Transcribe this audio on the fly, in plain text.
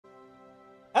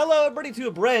Hello everybody to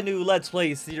a brand new Let's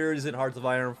Play series in Hearts of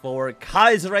Iron 4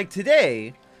 Kaiserreich.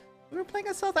 Today, we're playing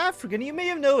a South African. You may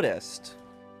have noticed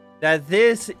that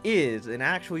this is an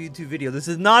actual YouTube video. This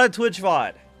is not a Twitch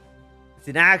VOD. It's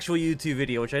an actual YouTube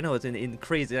video, which I know is in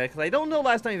crazy, because I don't know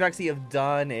last time we've actually have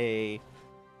done a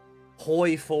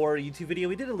HOI4 YouTube video.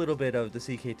 We did a little bit of the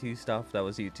CK2 stuff, that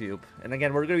was YouTube. And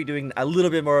again, we're going to be doing a little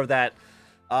bit more of that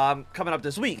coming up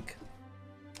this week.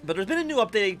 But there's been a new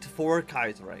update for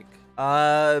Kaiserreich.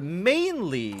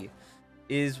 Mainly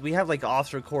is we have like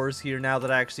officer cores here now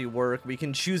that actually work. We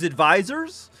can choose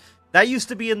advisors. That used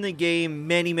to be in the game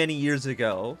many years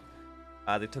ago.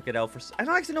 They took it out for... I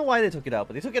don't actually know why they took it out,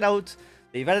 but they took it out.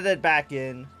 They've added it back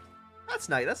in. That's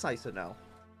nice. That's nice to know.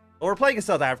 Well, we're playing in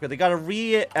South Africa. They got a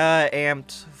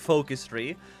re-amped focus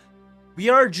tree. We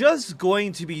are just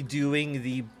going to be doing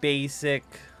the basic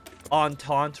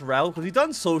Entente route, because we've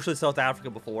done Socialist South Africa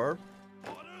before.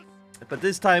 But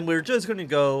this time, we're just going to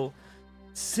go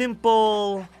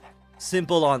simple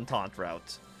Entente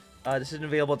route. This isn't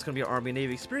available. It's going to be an Army and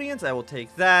Navy experience. I will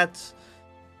take that.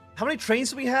 How many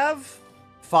trains do we have?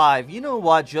 5. You know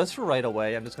what? Just for right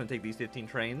away, I'm just going to take these 15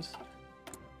 trains.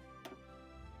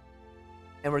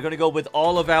 And we're going to go with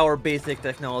all of our basic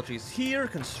technologies here.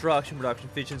 Construction, production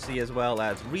efficiency, as well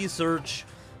as research.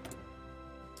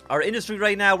 Our industry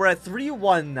right now, we're at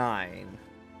 319.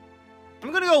 I'm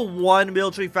going to go 1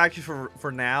 military factory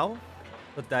for now.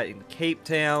 Put that in Cape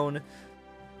Town.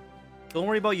 Don't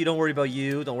worry about you, don't worry about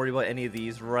you. Don't worry about any of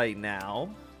these right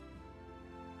now.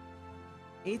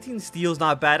 18 steel's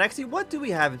not bad. Actually, what do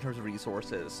we have in terms of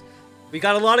resources? We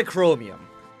got a lot of chromium.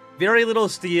 Very little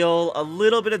steel, a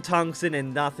little bit of tungsten,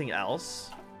 and nothing else.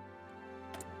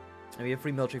 And we have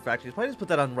 3 military factories. Probably just put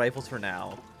that on rifles for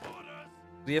now.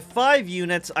 We have 5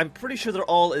 units. I'm pretty sure they're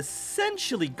all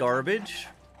essentially garbage.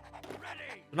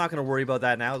 I'm not going to worry about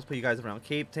that now. Let's put you guys around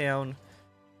Cape Town.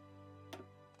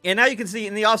 And now you can see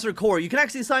in the officer corps, you can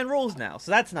actually assign roles now.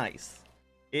 So that's nice.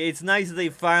 It's nice that they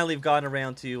finally have gotten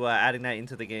around to adding that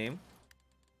into the game.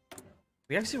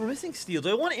 We're missing steel. Do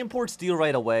I want to import steel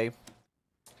right away?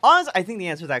 Honestly, I think the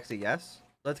answer is actually yes.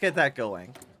 Let's get that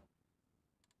going.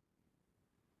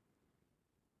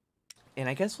 And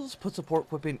I guess we'll just put support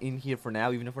equipment in here for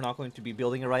now, even if we're not going to be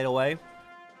building it right away.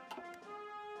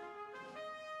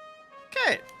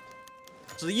 Okay.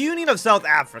 So the Union of South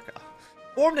Africa.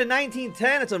 Formed in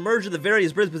 1910, it's a merger of the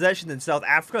various British possessions in South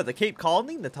Africa, the Cape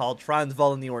Colony, Natal,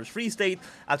 Transvaal, and the Orange Free State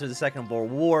after the Second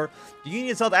World War. The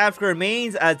Union of South Africa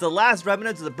remains as the last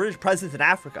remnants of the British presence in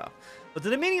Africa. But the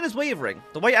Dominion is wavering.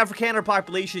 The white Afrikaner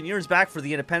population yearns back for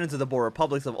the independence of the Boer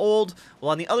republics of old,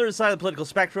 while on the other side of the political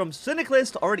spectrum,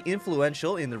 syndicalists, already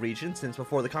influential in the region since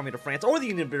before the Communist of France or the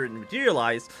Union of Britain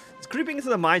materialized, is creeping into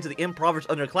the minds of the impoverished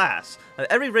underclass, of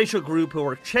every racial group who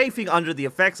are chafing under the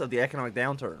effects of the economic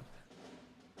downturn.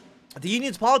 The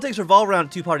Union's politics revolve around a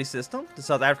two-party system, the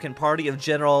South African Party of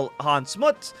General Hans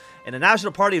Smuts and the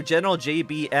National Party of General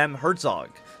J.B.M. Herzog.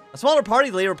 A smaller party,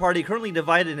 the Labour Party, currently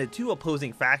divided into 2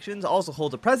 opposing factions, also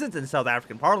holds a presence in the South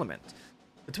African Parliament.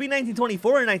 Between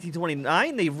 1924 and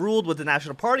 1929, they ruled with the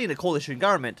National Party in a coalition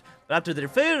government, but after their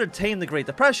failure to tame the Great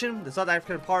Depression, the South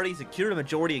African Party secured a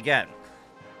majority again.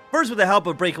 First with the help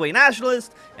of breakaway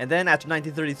nationalists, and then after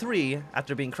 1933,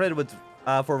 after being credited with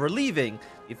for relieving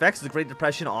the effects of the Great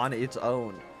Depression on its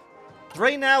own.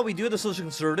 Right now, we do have the Social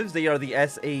Conservatives. They are the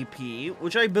SAP,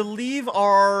 which I believe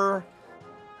are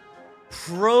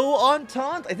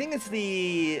pro-Entente. I think it's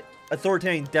the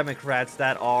authoritarian Democrats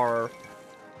that are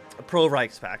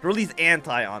pro-Reichspakt, or at least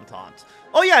anti-Entente.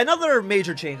 Oh yeah, another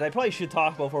major change I probably should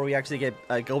talk about before we actually get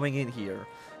going in here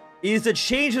is the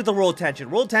change of the world tension.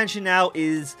 World tension now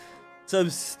is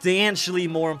substantially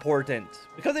more important.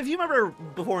 Because if you remember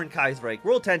before in Kaiserreich,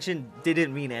 world tension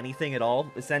didn't mean anything at all,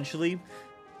 essentially.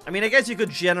 I mean, I guess you could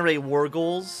generate war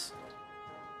goals.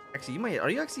 Actually, you might... Are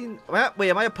you actually... Wait,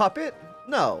 am I a puppet?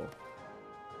 No.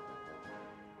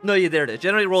 No, yeah, there it is.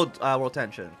 Generate world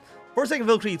tension. Before Second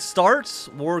Victory starts,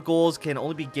 war goals can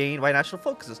only be gained by national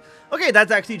focuses. Okay,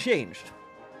 that's actually changed.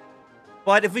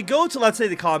 But if we go to, let's say,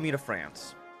 the Commune of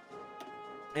France...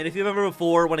 And if you remember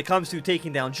before, when it comes to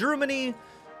taking down Germany,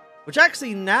 which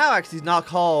actually now is not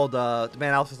called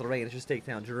Demand Alsace-Lorraine, it's just take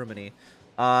down Germany.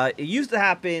 It used to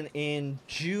happen in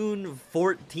June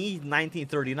 14,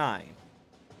 1939.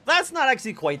 That's not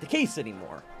actually quite the case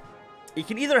anymore. It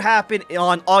can either happen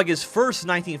on August 1st,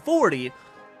 1940,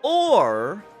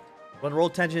 or when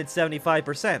world tension hits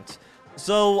 75%.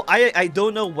 So I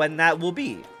don't know when that will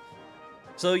be.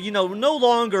 So, you know, no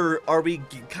longer are we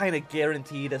kind of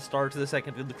guaranteed a start to the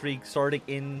Second Victory starting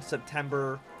in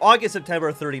August,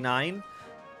 September 39.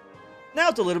 Now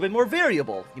it's a little bit more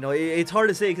variable. You know, it's hard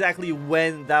to say exactly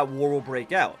when that war will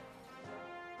break out.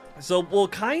 So we'll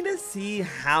kind of see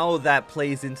how that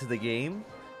plays into the game.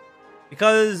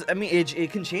 Because, I mean,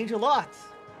 it can change a lot.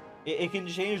 It can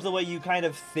change the way you kind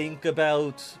of think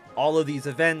about all of these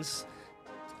events.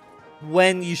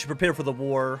 When you should prepare for the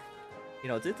war. You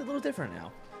know, it's a little different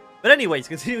now. But anyways,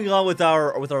 continuing on with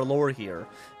our lore here.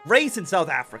 Race in South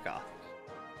Africa.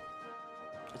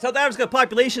 South Africa's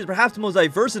population is perhaps the most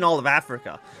diverse in all of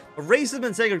Africa, but racism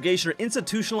and segregation are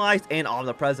institutionalized and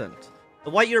omnipresent.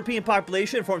 The white European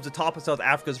population forms the top of South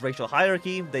Africa's racial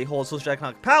hierarchy. They hold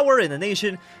socio-economic power in the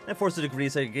nation and enforce a degree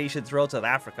of segregation throughout South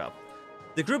Africa.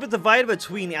 The group is divided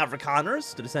between the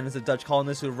Afrikaners, the descendants of Dutch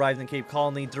colonists who arrived in Cape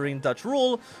Colony during Dutch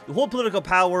rule, who hold political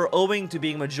power owing to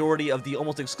being a majority of the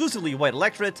almost exclusively white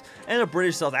electorate, and the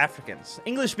British South Africans,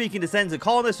 English-speaking descendants of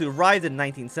colonists who arrived in the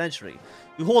 19th century,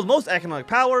 who hold most economic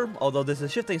power, although this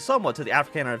is shifting somewhat to the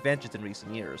Afrikaner advantage in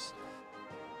recent years.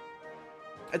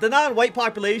 The non-white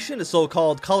population, the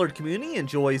so-called colored community,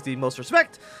 enjoys the most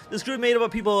respect. This group made up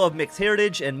of people of mixed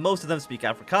heritage, and most of them speak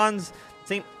Afrikaans,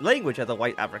 same language as the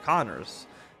white Afrikaners.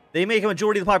 They make a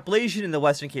majority of the population in the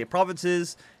Western Cape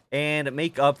provinces, and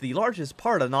make up the largest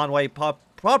part of non-white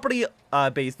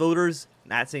property-based voters in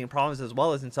that same province, as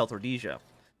well as in South Rhodesia.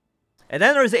 And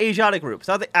then there's the Asiatic group,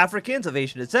 South Africans of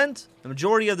Asian descent. The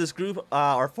majority of this group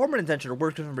are former indentured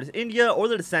workers from British India, or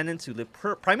their descendants who live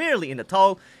primarily in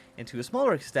Natal, and to a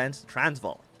smaller extent,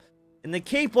 Transvaal. In the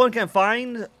Cape, one can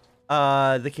find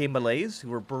the Cape Malays, who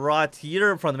were brought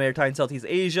here from the maritime Southeast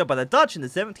Asia by the Dutch in the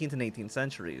 17th and 18th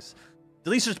centuries. The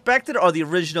least respected are the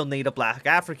original native black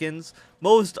Africans.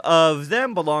 Most of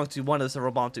them belong to one of the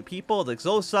several Bantu people, the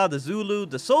Xhosa, the Zulu,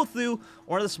 the Sotho, or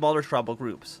one of the smaller tribal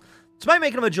groups. Despite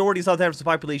making a majority of South Africa's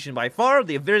population by far,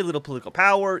 they have very little political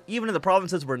power, even in the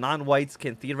provinces where non-whites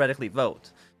can theoretically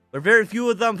vote. But very few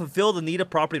of them fulfill the needed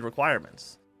property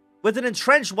requirements. With an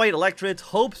entrenched white electorate,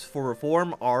 hopes for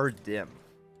reform are dim.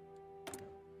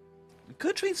 We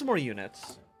could train some more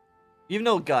units. Even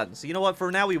no guns. So you know what?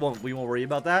 For now, we won't worry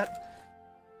about that.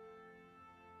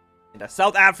 And the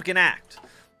South African Act.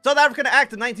 South African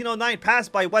Act of 1909,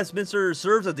 passed by Westminster,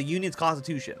 serves as the Union's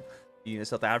constitution. The Union of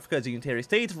South Africa is a unitary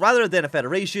state rather than a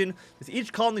federation, with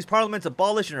each colony's parliaments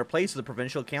abolished and replaced with the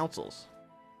provincial councils.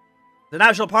 The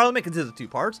National Parliament consists of two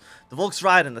parts, the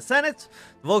Volksraad and the Senate.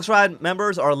 The Volksraad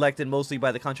members are elected mostly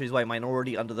by the country's white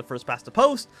minority under the first past the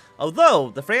post, although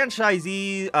the franchise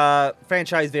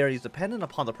varies dependent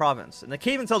upon the province. In the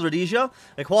Cape and South Rhodesia,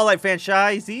 a qualified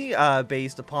franchisee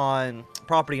based upon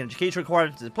property and education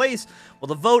requirements is in place, while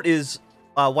the vote is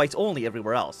whites only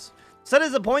everywhere else. The Senate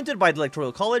is appointed by the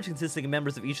Electoral College, consisting of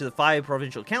members of each of the 5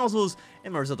 provincial councils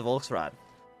and members of the Volksraad.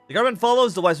 The government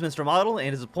follows the Westminster model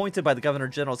and is appointed by the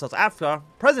Governor-General of South Africa,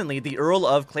 presently the Earl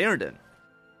of Clarendon.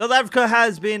 South Africa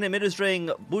has been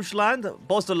administering Bushland,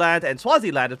 Bostoland, and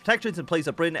Swaziland as protectorates in place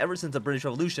of Britain ever since the British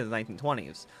Revolution in the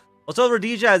 1920s. While South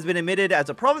Rhodesia has been admitted as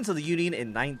a province of the Union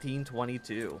in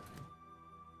 1922.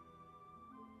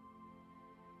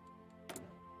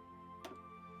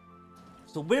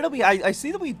 So where do we... I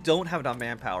see that we don't have enough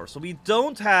manpower. So we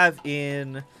don't have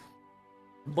in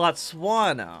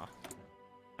Botswana.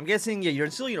 I'm guessing, yeah, you're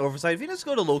still in oversight. If you just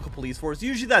go to local police force,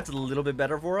 usually that's a little bit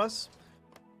better for us.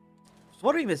 So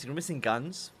what are we missing? We're missing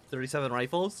guns. 37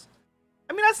 rifles.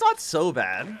 I mean, that's not so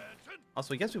bad.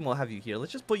 Also, I guess we won't have you here.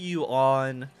 Let's just put you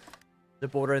on the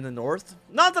border in the north.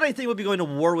 Not that I think we'll be going to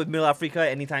war with Middle Africa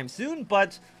anytime soon,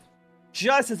 but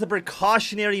just as a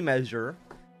precautionary measure.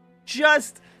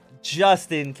 Just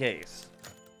in case.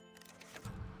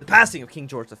 The passing of King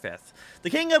George V. The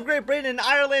King of Great Britain and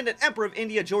Ireland and Emperor of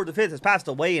India George V has passed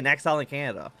away in exile in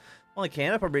Canada. While in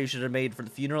Canada, preparations are made for the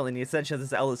funeral and the ascension of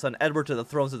his eldest son Edward to the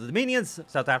thrones of the Dominions,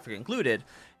 South Africa included.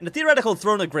 In the theoretical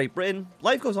throne of Great Britain,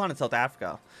 life goes on in South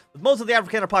Africa, with most of the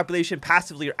Afrikaner population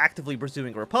passively or actively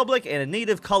pursuing a republic, and in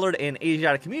native, colored, and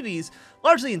Asiatic communities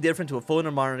largely indifferent to a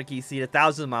foreign monarchy seated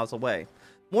thousands of miles away.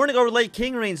 Mourning over late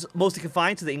king remains mostly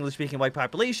confined to the English-speaking white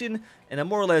population, and a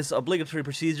more or less obligatory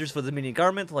procedures for the Dominion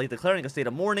government, like declaring a state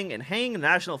of mourning and hanging the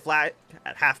national flag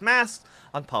at half-mast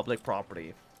on public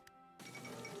property.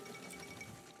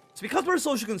 So because we're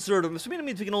social conservative, this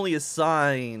means we can only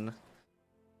assign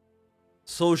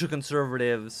social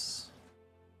conservatives.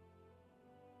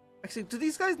 Actually, do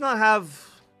these guys not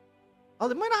have... Oh,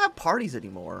 they might not have parties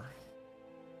anymore.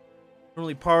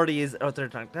 Only parties out there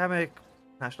dynamic.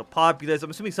 National populist. I'm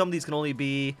assuming some of these can only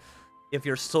be if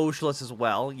you're socialist as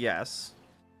well. Yes.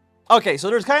 Okay,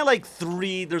 so there's kind of like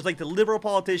 3. There's like the liberal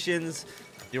politicians,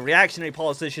 the reactionary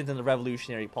politicians, and the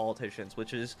revolutionary politicians,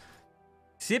 which is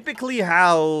typically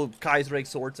how Kaiserreich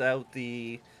sorts out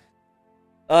the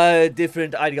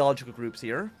different ideological groups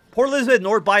here. Port Elizabeth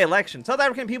North by-election. South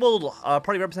African People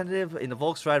Party representative in the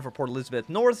Volksraad for Port Elizabeth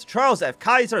North, Charles F.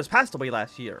 Kaiser, has passed away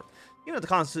last year. Even if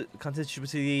the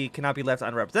constituency cannot be left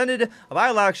unrepresented, a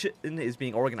by-election is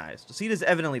being organized. The seat is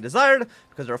evidently desired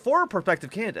because there are 4 prospective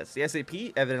candidates. The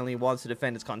SAP evidently wants to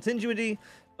defend its continuity,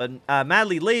 but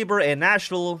Madly Labour and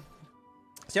National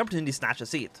see the opportunity to snatch a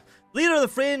seat. Leader of the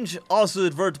Fringe, also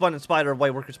advertisement inspired of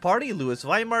White Workers' Party, Louis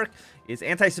Weimark, is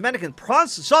anti-Semitic and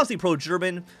staunchly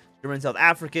pro-German. German South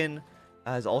African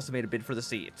has also made a bid for the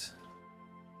seat.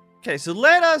 Okay, so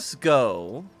let us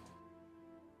go.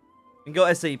 We can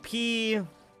go SAP.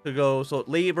 Could go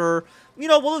Labour. You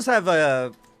know, we'll just have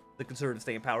the Conservatives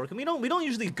stay in power. We don't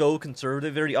usually go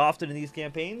Conservative very often in these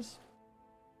campaigns.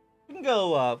 We can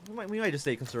go. We might just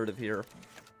stay Conservative here.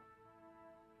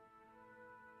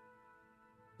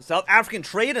 The South African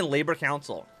Trade and Labour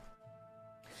Council.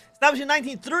 Established in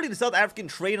 1930, the South African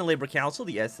Trade and Labour Council,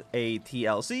 the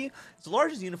SATLC, is the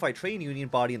largest unified trade union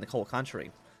body in the whole country.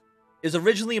 It was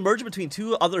originally merged between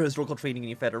 2 other historical trade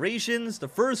union federations. The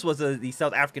first was the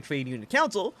South African Trade Union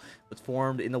Council, which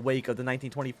formed in the wake of the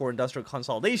 1924 Industrial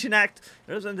Consolidation Act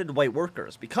and represented white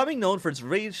workers, becoming known for its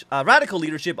radical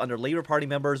leadership under Labour Party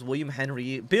members William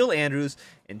Henry, Bill Andrews,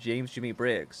 and James Jimmy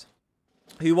Briggs,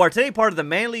 who are today part of the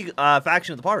Manly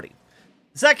faction of the party.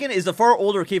 The second is the far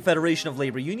older Cape Federation of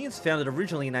Labor Unions, founded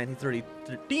originally in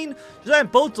 1913, designed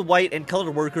both the white and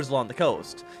colored workers along the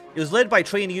coast. It was led by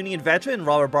trade union veteran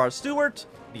Robert Barr Stewart.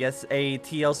 The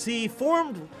SATLC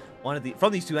formed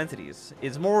from these 2 entities. It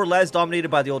is more or less dominated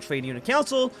by the old Trade Union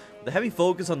Council, with a heavy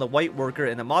focus on the white worker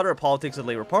and the moderate politics of the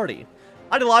Labour Party.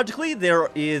 Ideologically, there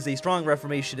is a strong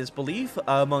reformationist belief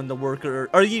among the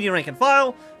union rank and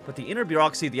file, but the inner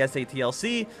bureaucracy of the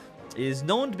SATLC is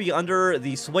known to be under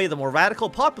the sway of the more radical,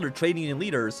 popular trade union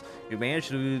leaders who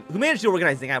managed the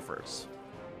organizing efforts.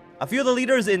 A few of the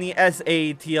leaders in the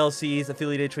SATLC's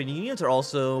affiliated trade unions are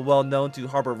also well known to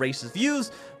harbor racist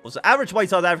views, while the average white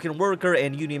South African worker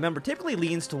and union member typically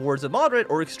leans towards a moderate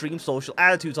or extreme social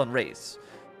attitudes on race.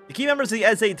 The key members of the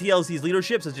SATLC's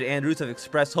leadership, such as Andrews, have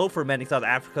expressed hope for mending South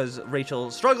Africa's racial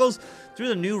struggles through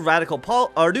the new radical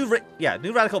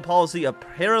policy of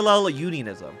parallel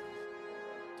unionism,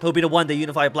 hoping to one day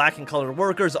unify black and colored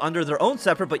workers under their own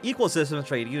separate but equal system of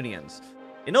trade unions.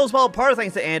 In no small part,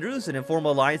 thanks to Andrews, an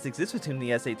informal alliance exists between the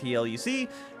SATLUC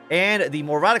and the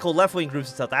more radical left-wing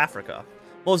groups in South Africa,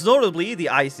 most notably the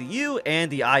ICU and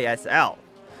the ISL.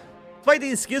 Despite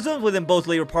these schisms within both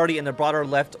Labour Party and the broader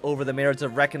left over the merits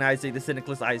of recognizing the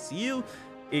syndicalist ICU,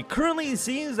 it currently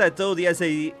seems that though the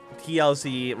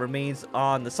SATLC remains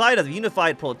on the side of the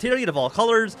unified proletariat of all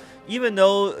colors, even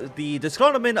though the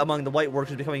disgruntlement among the white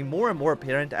workers is becoming more and more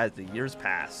apparent as the years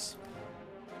pass.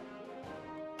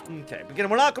 Okay, again,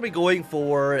 we're not going to be going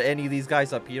for any of these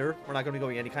guys up here. We're not going to be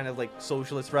going any kind of, like,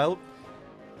 socialist route.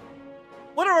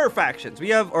 What are our factions? We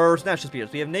have our national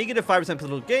spears. We have negative 5%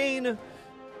 political gain.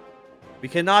 We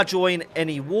cannot join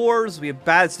any wars. We have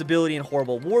bad stability and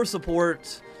horrible war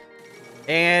support.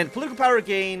 And political power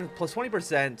gain, plus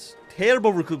 20%.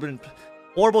 Terrible recruitment.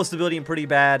 Horrible stability and pretty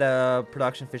bad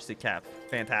production efficiency cap.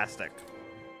 Fantastic.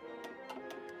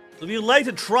 So we'd like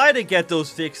to try to get those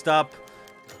fixed up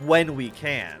when we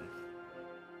can.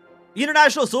 The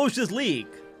International Socialist League.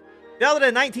 Founded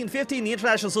in 1915, the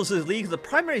International Socialist League is the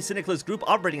primary syndicalist group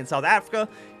operating in South Africa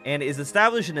and is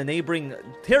established in the neighboring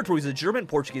territories of German and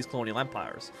Portuguese colonial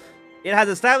empires. It has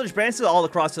established branches all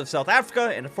across South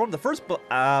Africa and formed the first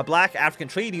black African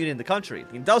trade union in the country,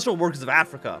 the Industrial Workers of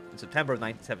Africa, in September of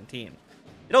 1917.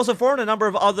 It also formed a number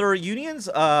of other unions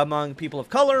among people of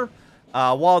color,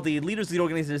 while the leaders of the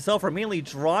organization itself are mainly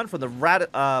drawn from the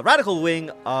radical wing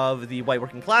of the white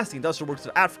working class. The Industrial Workers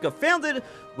of Africa, founded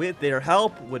with their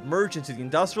help, would merge into the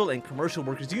Industrial and Commercial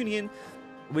Workers Union,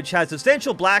 which has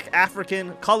substantial black,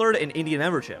 African, colored, and Indian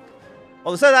membership.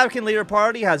 While the South African Labour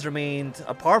Party has remained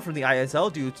apart from the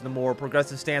ISL due to the more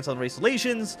progressive stance on race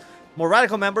relations, more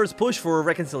radical members push for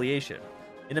reconciliation.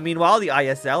 In the meanwhile, the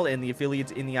ISL and the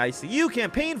affiliates in the ICU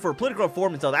campaign for political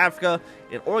reform in South Africa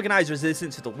and organized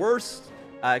resistance to the worst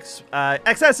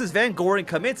excesses Van Goren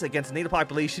commits against the native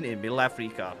population in Middle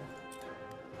Africa.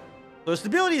 So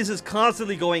stability is just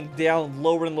constantly going down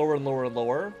lower and lower and lower and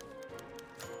lower.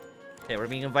 Okay, we're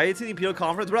being invited to the Imperial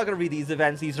Conference. We're not going to read these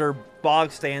events. These are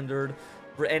bog standard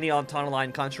for any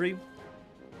autonomous country.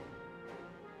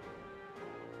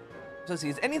 So let's see,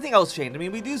 is anything else changed? I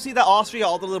mean, we do see that Austria,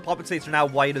 all the little puppet states are now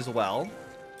white as well.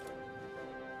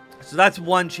 So that's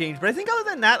one change. But I think other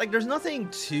than that, like, there's nothing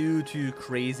too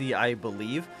crazy, I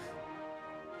believe.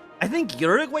 I think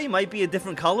Uruguay might be a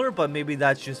different color, but maybe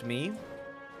that's just me.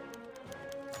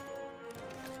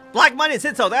 Black money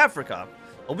hit South Africa.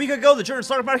 A week ago, the German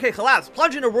stock market collapsed,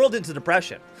 plunging the world into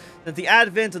depression. Since the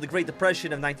advent of the Great Depression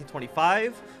of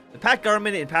 1925, the PAC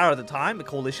government in power at the time, a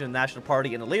coalition of the National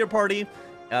Party and the Labour Party,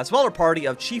 a smaller party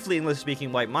of chiefly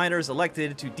English-speaking white miners,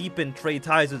 elected to deepen trade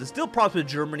ties with the still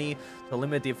prosperous Germany to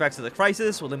limit the effects of the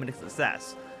crisis with limited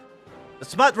success. The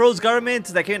Smuts-Rose government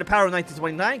that came into power in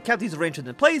 1929 kept these arrangements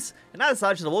in place, and as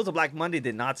such, the woes of Black Monday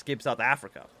did not skip South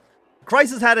Africa. The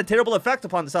crisis had a terrible effect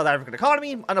upon the South African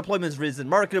economy. Unemployment has risen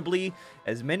markedly,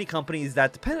 as many companies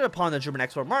that depended upon the German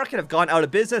export market have gone out of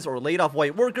business or laid off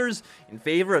white workers in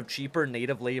favor of cheaper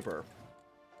native labor.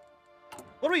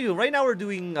 What are we doing? Right now we're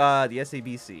doing the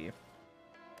SABC.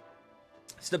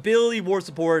 Stability, war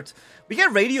support. We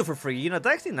get radio for free. You know,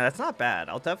 that's not bad.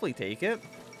 I'll definitely take it.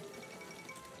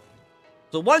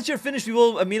 So once you're finished, we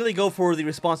will immediately go for the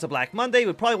response to Black Monday.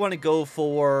 We probably want to go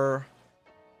for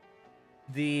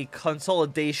the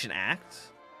Consolidation Act,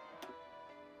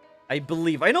 I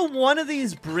believe. I know one of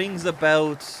these brings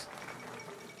about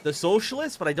the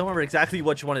socialists, but I don't remember exactly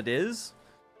which one it is.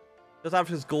 South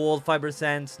Africa's gold,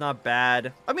 5%, not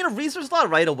bad. I mean, a research lot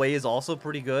right away is also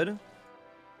pretty good.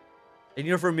 And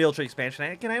uniform military expansion.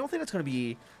 Again, I don't think that's going to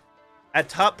be a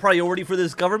top priority for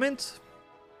this government.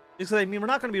 Because, I mean, we're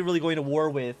not going to be really going to war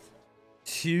with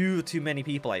too many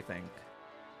people, I think.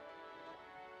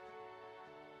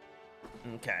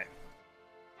 Okay.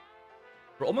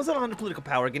 We're almost at 100 political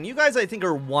power. Again, you guys, I think,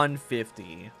 are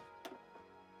 150.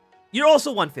 You're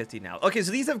also 150 now. Okay,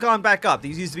 so these have gone back up.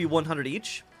 These used to be 100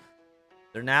 each.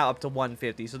 They're now up to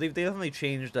 150. So they've definitely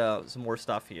changed some more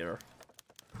stuff here.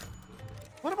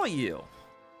 What about you?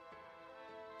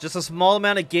 Just a small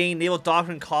amount of gain. Naval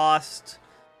doctrine cost.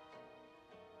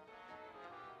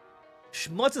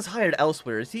 Schmutz is hired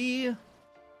elsewhere. Is he...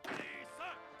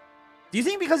 Do you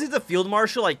think because he's a field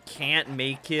marshal, I can't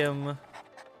make him...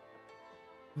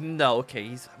 No, okay,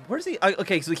 he's... Where's he?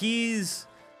 Okay, so he's...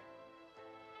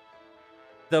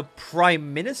 the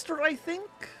prime minister, I think?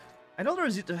 I know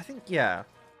there's... I think, yeah.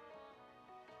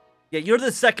 Yeah, you're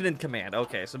the second in command.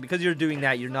 Okay, so because you're doing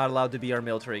that, you're not allowed to be our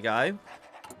military guy.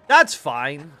 That's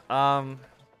fine. So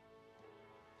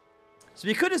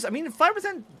you could just... I mean,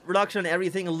 5% reduction on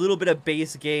everything, a little bit of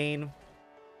base gain...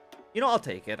 You know, I'll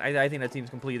take it. I think that seems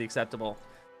completely acceptable.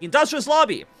 The industrialist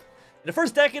lobby. In the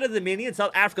first decade of the Dominion,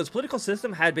 South Africa's political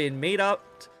system had been made up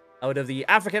out of the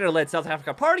Afrikaner-led South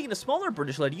Africa Party and a smaller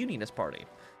British-led Unionist Party.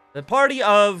 The party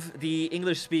of the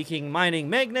English-speaking mining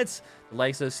magnates, the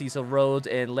likes of Cecil Rhodes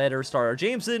and Letter Star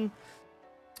Jameson.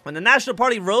 When the National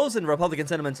Party rose and Republican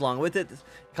sentiments along with it, in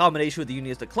combination with the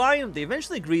Unionist decline, they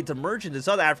eventually agreed to merge into the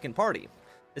South African Party.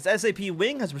 This SAP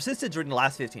wing has persisted during the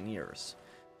last 15 years.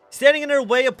 Standing in their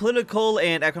way of political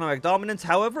and economic dominance,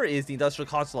 however, is the Industrial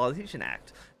Consolidation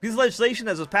Act. This legislation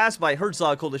that was passed by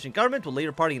Herzog coalition government with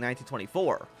Labour Party in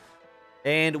 1924,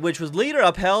 and which was later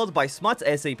upheld by Smuts'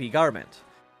 SAP government.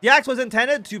 The act was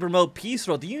intended to promote peace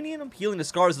throughout the Union, healing the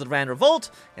scars of the Rand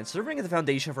Revolt, and serving as the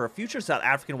foundation for a future South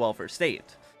African welfare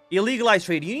state. It legalized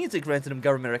trade unions and granted them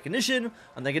government recognition,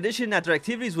 on the condition that their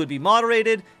activities would be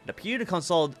moderated, and a period of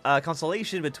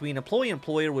consolidation between employee and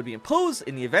employer would be imposed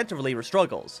in the event of labor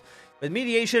struggles, with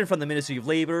mediation from the Ministry of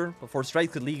Labor before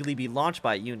strikes could legally be launched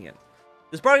by a union.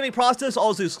 This bargaining process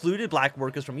also excluded black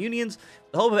workers from unions,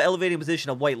 with the hope of elevating the position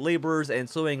of white laborers and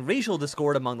sowing racial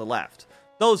discord among the left.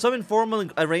 Though some informal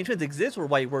arrangements exist where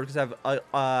white workers have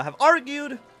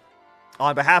argued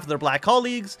on behalf of their black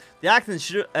colleagues, the act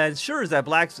ensures that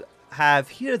blacks have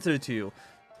hitherto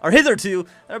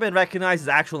never been recognized as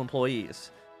actual employees.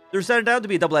 They're set down to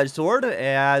be a double-edged sword,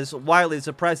 as while it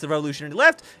suppressed the revolutionary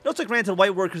left, it also granted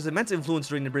white workers immense influence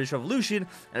during the British Revolution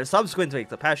and a subsequent Great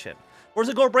Depression.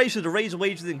 Forcing corporations to raise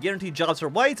wages and guarantee jobs for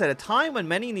whites at a time when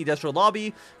many in the industrial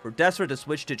lobby were desperate to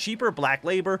switch to cheaper black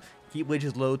labor and keep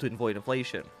wages low to avoid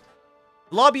inflation.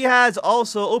 The lobby has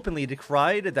also openly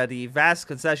decried that the vast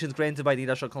concessions granted by the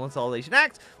Industrial Consolidation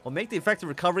Act will make the effective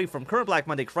recovery from current Black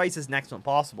Monday crisis next to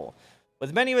impossible,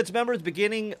 with many of its members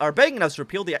begging us to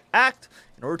repeal the act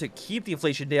in order to keep the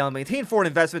inflation down, maintain foreign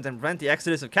investment, and prevent the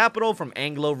exodus of capital from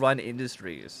Anglo-run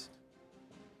industries.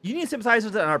 Union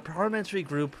sympathizers in our parliamentary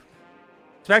group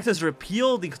expect us to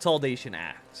repeal the Consolidation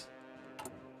Act.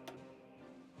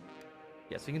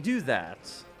 Yes, we can do that.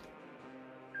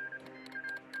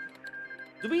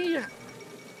 Do we...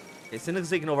 Okay,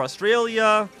 Senegal's taking over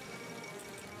Australia.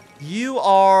 You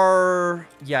are...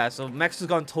 Yeah, so Mexico's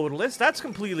gone totalist. That's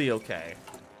completely okay.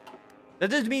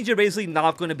 That just means you're basically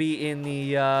not going to be in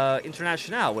the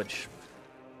International, which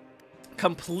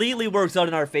completely works out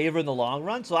in our favor in the long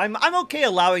run. So I'm okay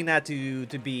allowing that to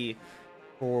be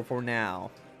for now.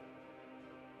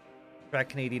 Track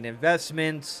Canadian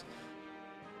investments.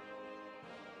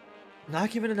 Not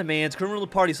giving a demands. Current ruling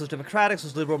party, social democratic,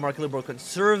 social liberal, market liberal,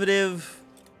 conservative.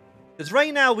 Because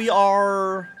right now we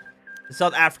are the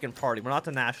South African party. We're not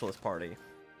the nationalist party.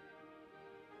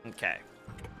 Okay.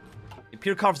 The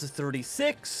Imperial Conference is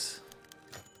 36.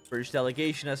 British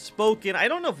delegation has spoken. I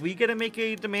don't know if we get to make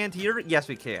a demand here. Yes,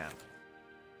 we can.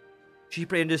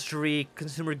 Cheaper industry,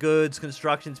 consumer goods,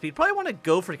 construction speed. Probably want to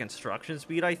go for construction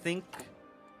speed, I think.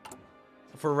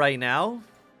 For right now.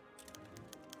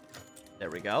 There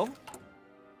we go.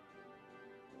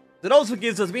 It also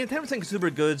gives us, 10% consumer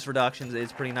goods reductions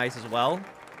is pretty nice as well.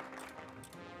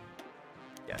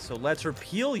 Yeah, so let's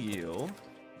repeal you.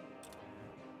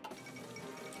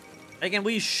 Again,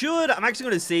 we should, I'm actually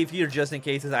going to save here just in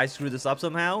case I screw this up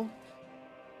somehow.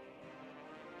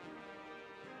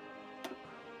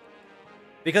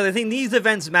 Because I think these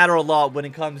events matter a lot when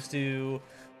it comes to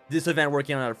this event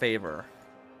working in our favor.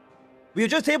 We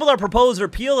have just tabled our proposed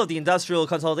repeal of the Industrial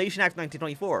Consolidation Act of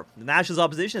 1924. The Nationalist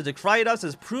opposition has decried us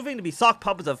as proving to be sock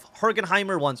puppets of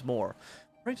Horgenheimer once more.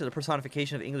 According to the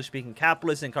personification of English-speaking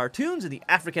capitalists in cartoons in the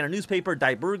Afrikaner newspaper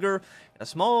Die Burger, and a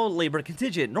small labor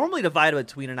contingent, normally divided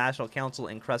between a National Council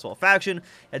and Cresswell faction,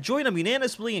 had joined them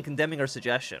unanimously in condemning our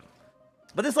suggestion.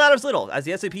 But this latters little, as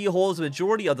the SAP holds the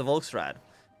majority of the Volksrat.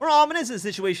 More ominous in the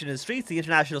situation in the streets, the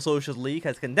International Socialist League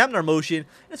has condemned our motion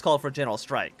and has called for a general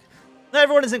strike. Not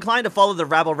everyone is inclined to follow the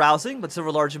rabble-rousing, but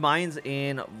several large mines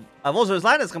in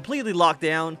Volkswagen is completely locked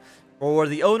down. For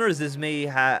the owners, this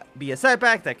may be a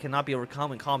setback that cannot be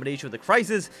overcome in combination with the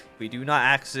crisis if we do not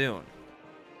act soon.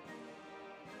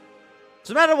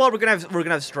 So no matter what, we're gonna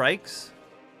have strikes.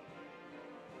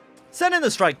 Send in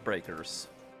the strike breakers.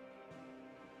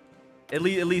 At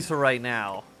least for right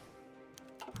now.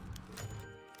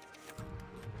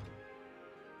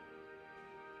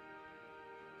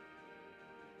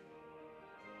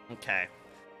 Okay.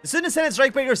 The Senate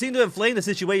strikebreakers seem to have inflamed the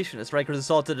situation. The strikers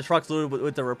assaulted the trucks loaded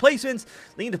with the replacements,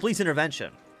 leading to police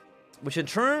intervention, which in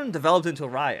turn developed into a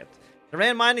riot. The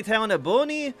Iran mining town of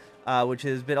Boni, which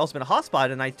has also been a hotspot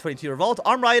in the 1922 revolt,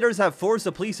 armed rioters have forced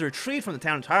the police to retreat from the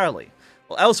town entirely.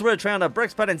 While elsewhere, the town of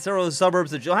Brixpet and several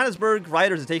suburbs of Johannesburg,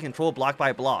 rioters have taken control block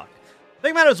by block. To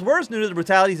make matters worse, news of the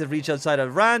brutalities have reached outside of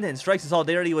Iran, and strikes in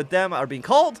solidarity with them are being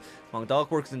called among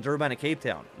dockworkers in Durban and Cape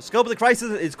Town. The scope of the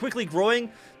crisis is quickly growing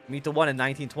to meet the one in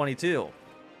 1922.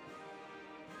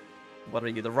 What are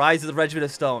you? The rise of the Regiment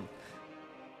of Stone.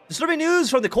 Disturbing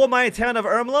news from the coal mining town of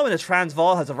Ermelo in the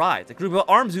Transvaal has arrived. A group of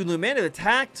armed Zulu men have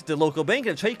attacked the local bank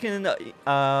and have taken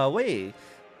away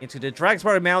into the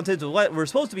Dragsbar Mountains with what were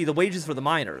supposed to be the wages for the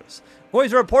miners. According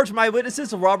to reports from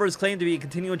eyewitnesses, the robbers claim to be a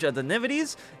continuation of the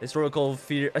Nivides,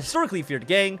 historically feared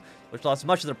gang, which lost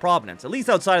much of their provenance, at least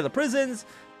outside of the prisons,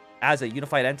 as a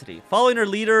unified entity. Following their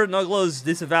leader, Nuglo's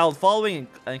disavowed following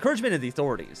and encouragement of the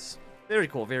authorities. Very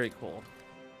cool, very cool.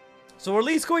 So we're at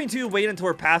least going to wait until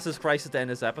we're past this crisis to end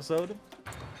this episode.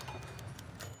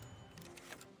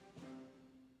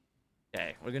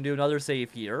 Okay, we're going to do another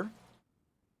save here.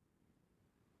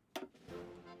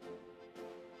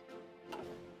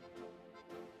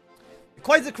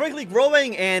 Quite quickly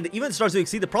growing and even starts to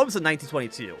exceed the promise of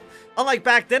 1922. Unlike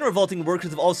back then, revolting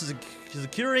workers have also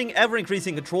securing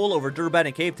ever-increasing control over Durban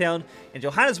and Cape Town. In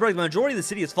Johannesburg, the majority of the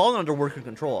city has fallen under worker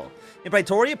control. In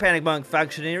Pretoria, panic among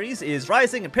functionaries is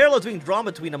rising, and parallels being drawn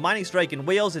between a mining strike in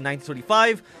Wales in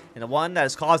 1925 and the one that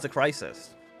has caused the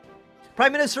crisis.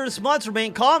 Prime Minister Smuts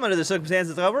remain calm under the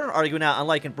circumstances, however, arguing that,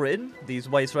 unlike in Britain, these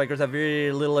white strikers have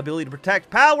very little ability to protect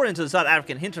power into the South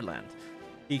African hinterland.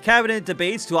 The cabinet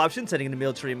debates two options, sending in the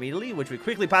military immediately, which would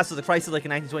quickly pass the crisis like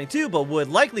in 1922, but would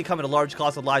likely come at a large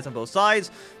cost of lives on both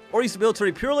sides, or use the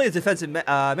military purely as a defensive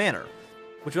manner,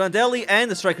 which would undoubtedly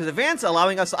end the strikers' advance,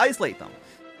 allowing us to isolate them.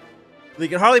 They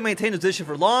can hardly maintain the position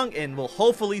for long, and will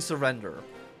hopefully surrender.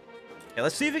 Okay,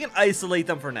 let's see if we can isolate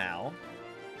them for now.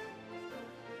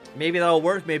 Maybe that'll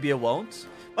work, maybe it won't.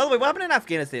 By the way, what happened in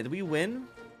Afghanistan? Did we win?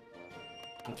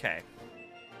 Okay.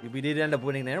 We did end up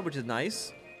winning there, which is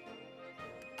nice.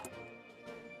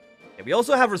 We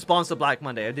also have response to Black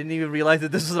Monday. I didn't even realize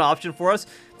that this was an option for us.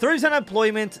 30%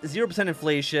 employment, 0%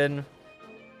 inflation.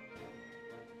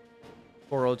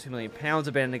 402 million pounds,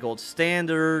 abandoning gold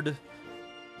standard.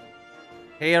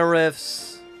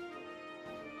 Tariffs.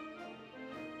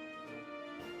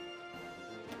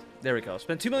 There we go.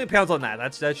 Spend 2 million pounds on that.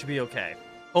 That should be okay.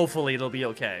 Hopefully it'll be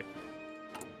okay.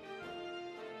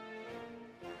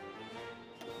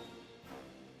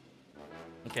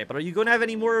 Okay, but are you going to have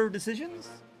any more decisions?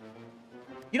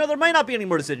 You know, there might not be any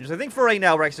more decisions. I think for right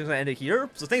now, we're actually going to end it here.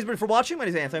 So thanks for watching. My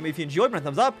name is Anthony. If you enjoyed, give me a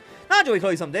thumbs up. Not enjoy,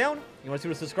 call you thumbs down. You want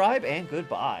to subscribe, and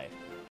goodbye.